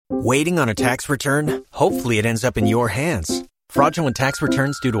Waiting on a tax return? Hopefully it ends up in your hands. Fraudulent tax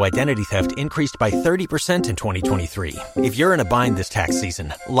returns due to identity theft increased by 30% in 2023. If you're in a bind this tax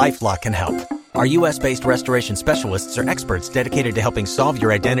season, LifeLock can help. Our U.S.-based restoration specialists are experts dedicated to helping solve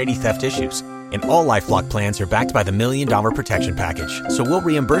your identity theft issues. And all LifeLock plans are backed by the $1 Million Protection Package. So we'll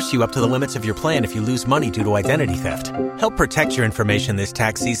reimburse you up to the limits of your plan if you lose money due to identity theft. Help protect your information this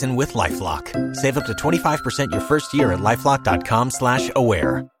tax season with LifeLock. Save up to 25% your first year at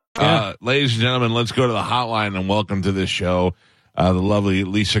LifeLock.com/aware. Ladies and gentlemen, let's go to the hotline and welcome to this show the lovely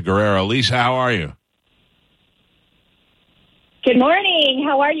Lisa Guerrero. Lisa, how are you? Good morning.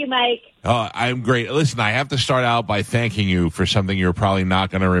 How are you, Mike? I'm great. Listen, I have to start out by thanking you for something you're probably not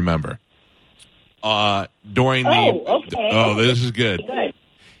going to remember. This is good.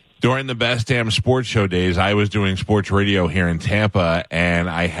 During the Best Damn Sports Show days, I was doing sports radio here in Tampa, and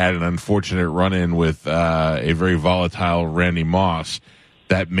I had an unfortunate run-in with a very volatile Randy Moss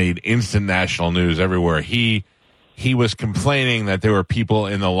that made instant national news everywhere. He was complaining that there were people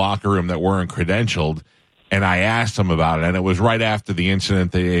in the locker room that weren't credentialed, and I asked him about it, and it was right after the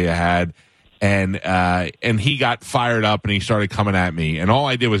incident they had, and he got fired up, and he started coming at me, and all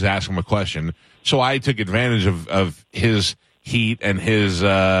I did was ask him a question. So I took advantage of his heat and his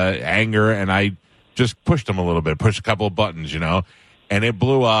anger, and I just pushed him a little bit, pushed a couple of buttons, and it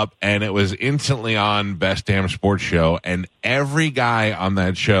blew up, and it was instantly on Best Damn Sports Show, and every guy on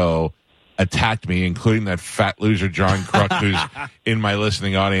that show attacked me, including that fat loser John Crook, who's in my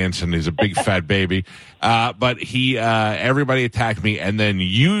listening audience, and he's a big fat baby. But everybody attacked me, and then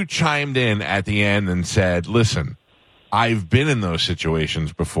you chimed in at the end and said, listen, I've been in those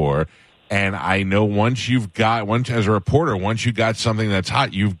situations before, and I know once as a reporter, once you got something that's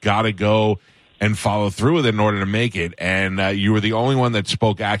hot, you've got to go and follow through with it in order to make it. And you were the only one that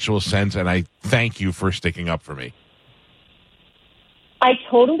spoke actual sense, and I thank you for sticking up for me. I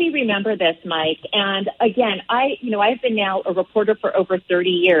totally remember this, Mike. And again, I've been now a reporter for over 30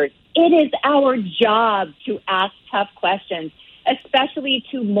 years. It is our job to ask tough questions, especially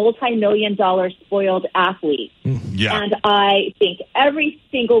to multi-million-dollar spoiled athletes. Yeah. And I think every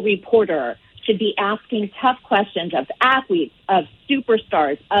single reporter should be asking tough questions of athletes, of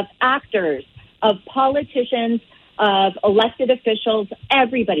superstars, of actors, of politicians, of elected officials,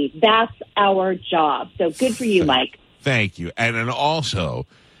 everybody. That's our job. So good for you, Mike. Thank you. And then also,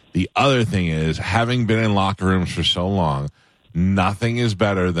 the other thing is, having been in locker rooms for so long, nothing is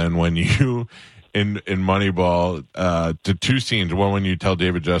better than when you, in Moneyball, to two scenes. One, when you tell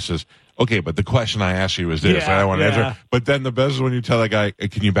David Justice, okay, but the question I asked you was this. I don't want to answer. But then the best is when you tell that guy,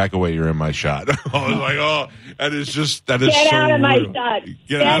 can you back away? You're in my shot. I was like, that is so real. Get out of my shot.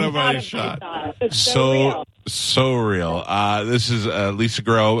 Get out of my shot. It's so real. This is Lisa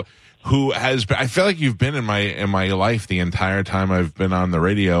Guerrero, who has been, I feel like you've been in my life the entire time I've been on the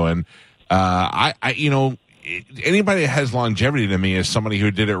radio. And anybody that has longevity to me is somebody who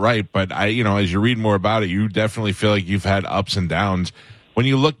did it right. But as you read more about it, you definitely feel like you've had ups and downs. When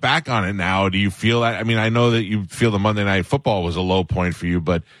you look back on it now, do you feel that? I mean, I know that you feel the Monday Night Football was a low point for you,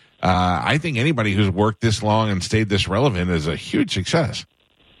 but I think anybody who's worked this long and stayed this relevant is a huge success.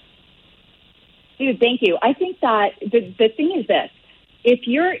 Dude, thank you. I think that the thing is this. If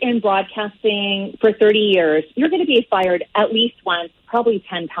you're in broadcasting for 30 years, you're going to be fired at least once, probably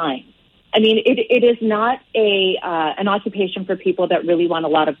 10 times. I mean, it is not an occupation for people that really want a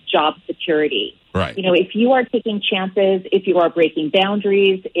lot of job security. Right. If you are taking chances, if you are breaking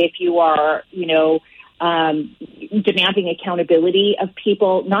boundaries, if you are, demanding accountability of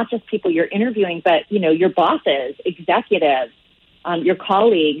people, not just people you're interviewing, but, your bosses, executives, your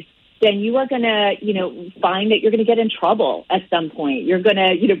colleagues, then you are going to, find that you're going to get in trouble at some point. You're going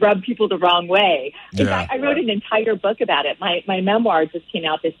to, rub people the wrong way. In fact, I wrote an entire book about it. My memoir just came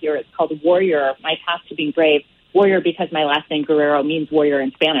out this year. It's called Warrior, My Path to Being Brave. Warrior because my last name Guerrero means warrior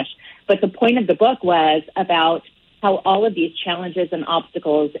in Spanish. But the point of the book was about how all of these challenges and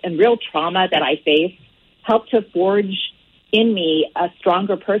obstacles and real trauma that I faced helped to forge in me a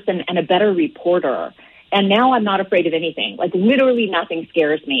stronger person and a better reporter. And now I'm not afraid of anything. Like, literally nothing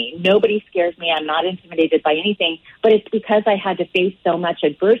scares me. Nobody scares me. I'm not intimidated by anything. But it's because I had to face so much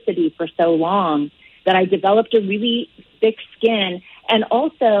adversity for so long that I developed a really thick skin, and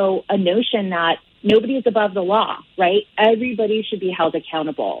also a notion that nobody is above the law, right? Everybody should be held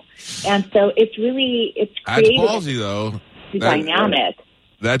accountable. And so it's creative. That's ballsy, though. Dynamic.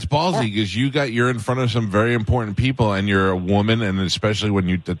 That's ballsy because you're in front of some very important people, and you're a woman, and especially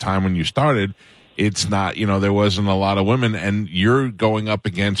the time when you started, it's not, there wasn't a lot of women, and you're going up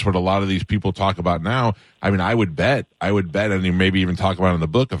against what a lot of these people talk about now. I mean, I would bet, and you maybe even talk about in the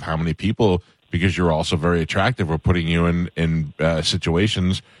book of how many people because you're also very attractive. We're putting you in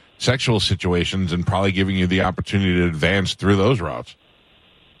situations, sexual situations, and probably giving you the opportunity to advance through those routes.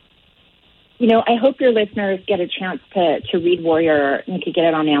 I hope your listeners get a chance to read Warrior. You could get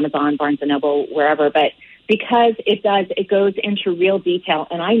it on Amazon, Barnes & Noble, wherever. But because it goes into real detail,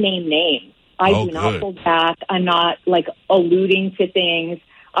 and I name names. I do not hold back. I'm not, alluding to things.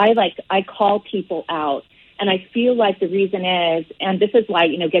 I call people out. And I feel like the reason is, and this is why,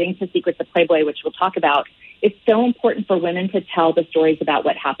 getting to Secrets of Playboy, which we'll talk about, it's so important for women to tell the stories about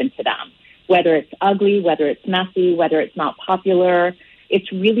what happened to them, whether it's ugly, whether it's messy, whether it's not popular.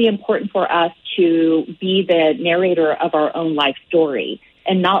 It's really important for us to be the narrator of our own life story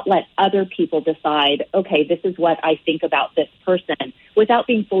and not let other people decide, okay, this is what I think about this person, without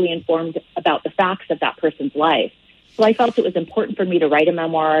being fully informed about the facts of that person's life. So I felt it was important for me to write a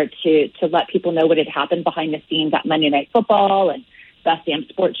memoir to let people know what had happened behind the scenes at Monday Night Football and Best Damn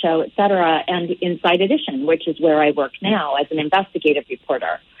Sports Show, et cetera, and Inside Edition, which is where I work now as an investigative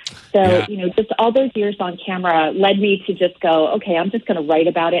reporter. So, just all those years on camera led me to just go, okay, I'm just going to write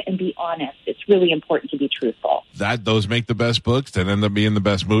about it and be honest. It's really important to be truthful. Those make the best books that end up being the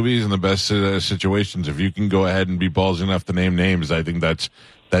best movies and the best situations. If you can go ahead and be ballsy enough to name names, I think that's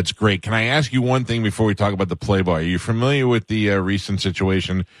great. Can I ask you one thing before we talk about the Playboy? Are you familiar with the recent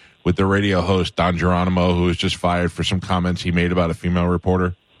situation with the radio host, Don Geronimo, who was just fired for some comments he made about a female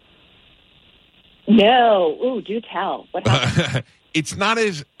reporter? No. Ooh, do tell. What happened? It's not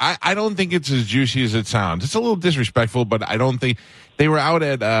as, I don't think it's as juicy as it sounds. It's a little disrespectful, but I don't think, they were out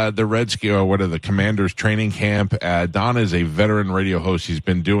at the Commanders training camp. Don is a veteran radio host. He's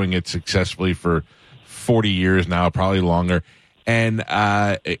been doing it successfully for 40 years now, probably longer. And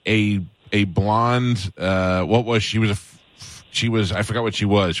a blonde, what was she? She was, I forgot what she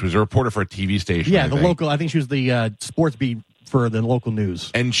was. She was a reporter for a TV station. Yeah, local, I think she was the sports beat for the local news.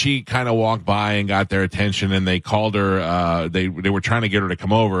 And she kind of walked by and got their attention, and they called her, they were trying to get her to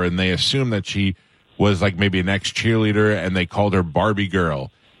come over, and they assumed that she was like maybe an ex-cheerleader, and they called her Barbie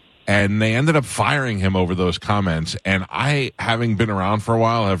Girl. And they ended up firing him over those comments. And I, having been around for a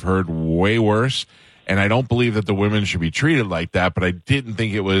while, have heard way worse. And I don't believe that the women should be treated like that, but I didn't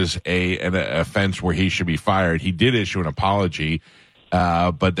think it was an offense where he should be fired. He did issue an apology.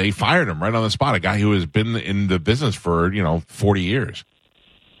 But they fired him right on the spot, a guy who has been in the business for, 40 years.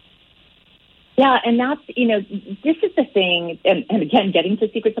 Yeah, and that's, this is the thing, and again, getting to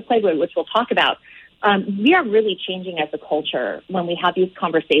Secrets of Playboy, which we'll talk about, we are really changing as a culture when we have these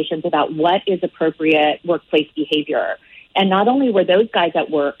conversations about what is appropriate workplace behavior. And not only were those guys at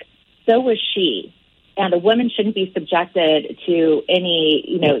work, so was she. And a woman shouldn't be subjected to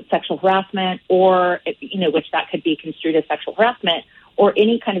any, sexual harassment or, which that could be construed as sexual harassment, or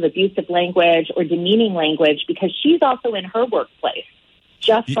any kind of abusive language or demeaning language, because she's also in her workplace.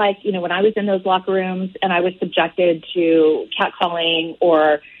 Just like, when I was in those locker rooms and I was subjected to catcalling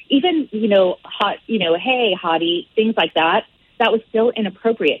or even, hey, hottie, things like that, that was still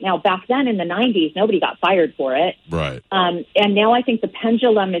inappropriate. Now, back then in the 90s, nobody got fired for it. Right. And now I think the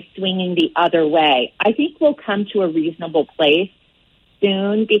pendulum is swinging the other way. I think we'll come to a reasonable place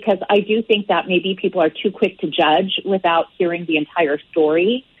soon, because I do think that maybe people are too quick to judge without hearing the entire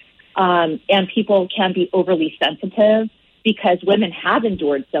story. And people can be overly sensitive because women have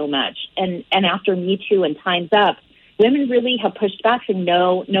endured so much. And after Me Too and Time's Up, women really have pushed back and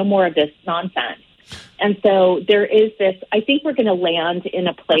no more of this nonsense. And so there is this, I think we're going to land in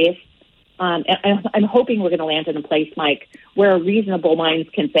a place, and I'm hoping we're going to land in a place, Mike, where reasonable minds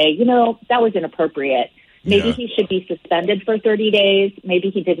can say, that was inappropriate. Maybe he should be suspended for 30 days. Maybe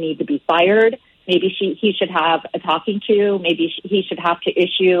he didn't need to be fired. Maybe he should have a talking to. Maybe he should have to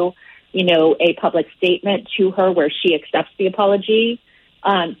issue, a public statement to her where she accepts the apology.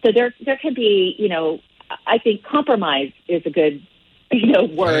 So there could be, I think compromise is a good,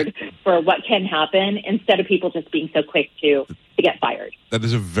 word for what can happen, instead of people just being so quick to get fired. That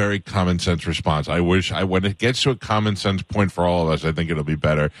is a very common sense response. When it gets to a common sense point for all of us, I think it'll be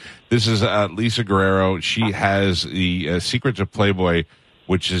better. This is Lisa Guerrero. She has the Secrets of Playboy,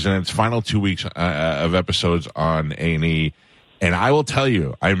 which is in its final 2 weeks of episodes on A&E. And I will tell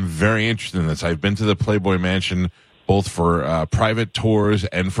you, I'm very interested in this. I've been to the Playboy Mansion both for private tours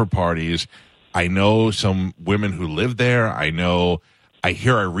and for parties. I know some women who live there. I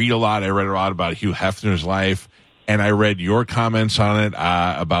read a lot. I read a lot about Hugh Hefner's life, and I read your comments on it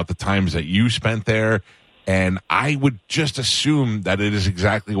about the times that you spent there. And I would just assume that it is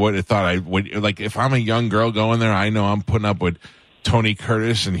exactly what I thought. I would, like, if I'm a young girl going there, I know I'm putting up with Tony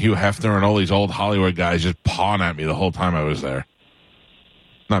Curtis and Hugh Hefner and all these old Hollywood guys just pawing at me the whole time I was there.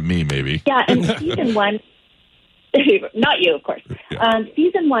 Not me, maybe. Yeah, and season one. Not you, of course. Yeah.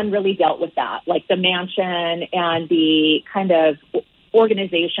 Season 1 really dealt with that, like the mansion and the kind of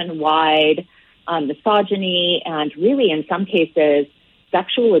organization-wide misogyny and really, in some cases,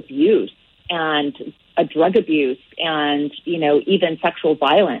 sexual abuse and drug abuse and, even sexual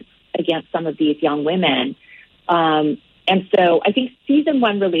violence against some of these young women. And so I think season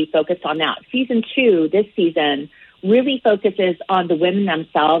 1 really focused on that. Season 2, this season, really focuses on the women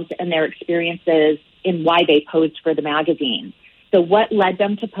themselves and their experiences in why they posed for the magazine. So what led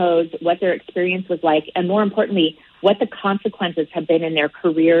them to pose, what their experience was like, and more importantly, what the consequences have been in their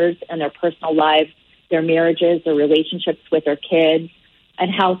careers and their personal lives, their marriages, their relationships with their kids,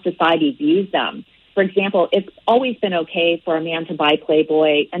 and how society views them. For example, it's always been okay for a man to buy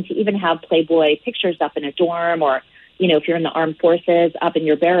Playboy and to even have Playboy pictures up in a dorm or, if you're in the armed forces, up in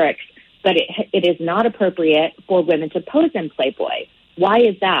your barracks. But it is not appropriate for women to pose in Playboy. Why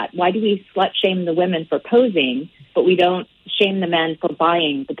is that? Why do we slut shame the women for posing, but we don't shame the men for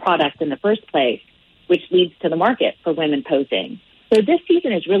buying the product in the first place, which leads to the market for women posing? So this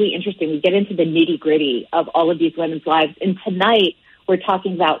season is really interesting. We get into the nitty-gritty of all of these women's lives. And tonight we're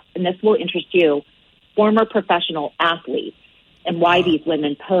talking about, and this will interest you, former professional athletes and why these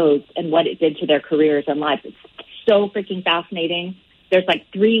women posed and what it did to their careers and lives. It's so freaking fascinating. There's like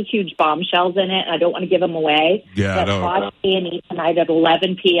 3 huge bombshells in it, and I don't want to give them away. Yeah, but watch A&E tonight at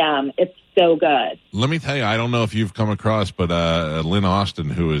 11 p.m. It's so good. Let me tell you, I don't know if you've come across, but Lynn Austin,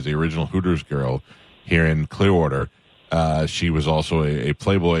 who is the original Hooters girl here in Clearwater, she was also a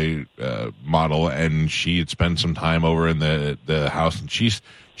Playboy model, and she had spent some time over in the house, and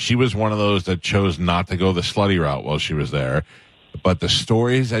she was one of those that chose not to go the slutty route while she was there. But the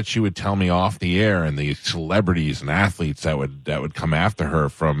stories that she would tell me off the air and the celebrities and athletes that would come after her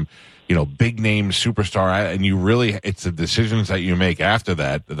from, big name superstar, and it's the decisions that you make after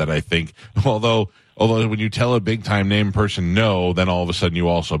that I think, although when you tell a big time name person no, then all of a sudden you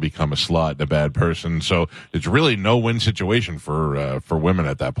also become a slut and a bad person. So it's really no win situation for women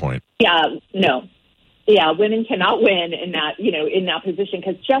at that point. Yeah, no. Yeah, women cannot win in that, in that position,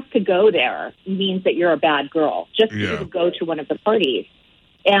 because just to go there means that you're a bad girl, just to go to one of the parties.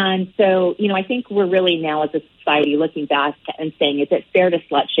 And so, I think we're really now as a society looking back and saying, is it fair to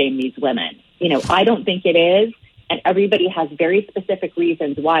slut shame these women? I don't think it is. And everybody has very specific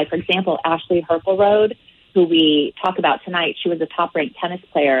reasons why. For example, Ashley Herfelrode, who we talk about tonight, she was a top-ranked tennis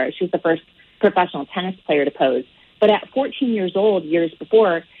player. She was the first professional tennis player to pose. But at 14 years old, years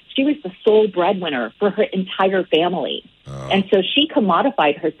before, she was the sole breadwinner for her entire family. And so she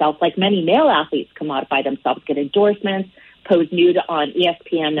commodified herself like many male athletes commodify themselves, get endorsements, pose nude on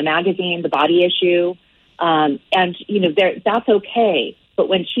ESPN, the magazine, the Body Issue. That's okay. But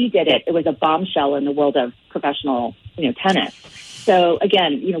when she did it, it was a bombshell in the world of professional, tennis. So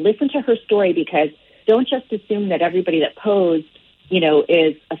again, listen to her story, because don't just assume that everybody that posed,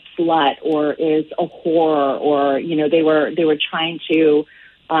 is a slut or is a whore or, they were trying to,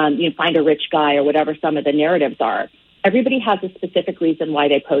 find a rich guy or whatever some of the narratives are. Everybody has a specific reason why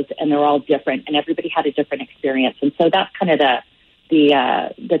they pose, and they're all different, and everybody had a different experience. And so that's kind of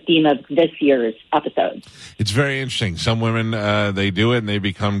the theme of this year's episode. It's very interesting. Some women, they do it and they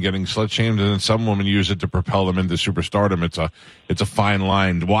become getting slut shamed, and then some women use it to propel them into superstardom. It's a fine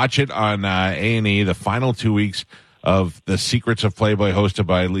line. Watch it on A&E, the final 2 weeks of The Secrets of Playboy, hosted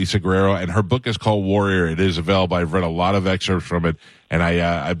by Lisa Guerro, and her book is called Warrior. It is available. I've read a lot of excerpts from it, and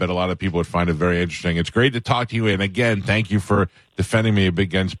I bet a lot of people would find it very interesting. It's great to talk to you, and again, thank you for defending me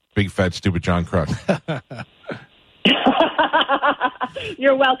against big, fat, stupid John Kruk.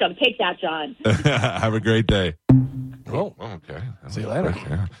 You're welcome. Take that, John. Have a great day. Oh, okay. See you later.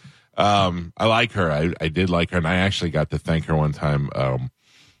 Yeah. I like her. I did like her, and I actually got to thank her one time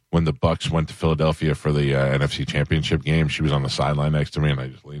when the Bucks went to Philadelphia for the NFC Championship game. She was on the sideline next to me, and I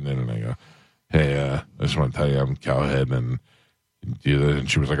just leaned in and I go, "Hey, I just want to tell you I'm Cowhead." And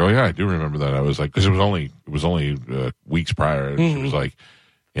she was like, "Oh yeah, I do remember that." I was like, because it was only weeks prior, and she was like,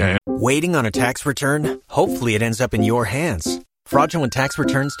 "Yeah." Waiting on a tax return? Hopefully, it ends up in your hands. Fraudulent tax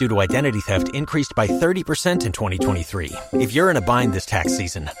returns due to identity theft increased by 30% in 2023. If you're in a bind this tax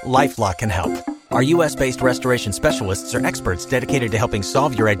season, LifeLock can help. Our U.S.-based restoration specialists are experts dedicated to helping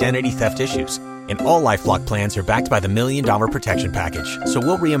solve your identity theft issues. And all LifeLock plans are backed by the $1 Million Protection Package. So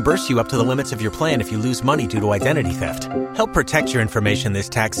we'll reimburse you up to the limits of your plan if you lose money due to identity theft. Help protect your information this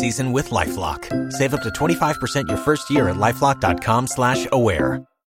tax season with LifeLock. Save up to 25% your first year at LifeLock.com/aware.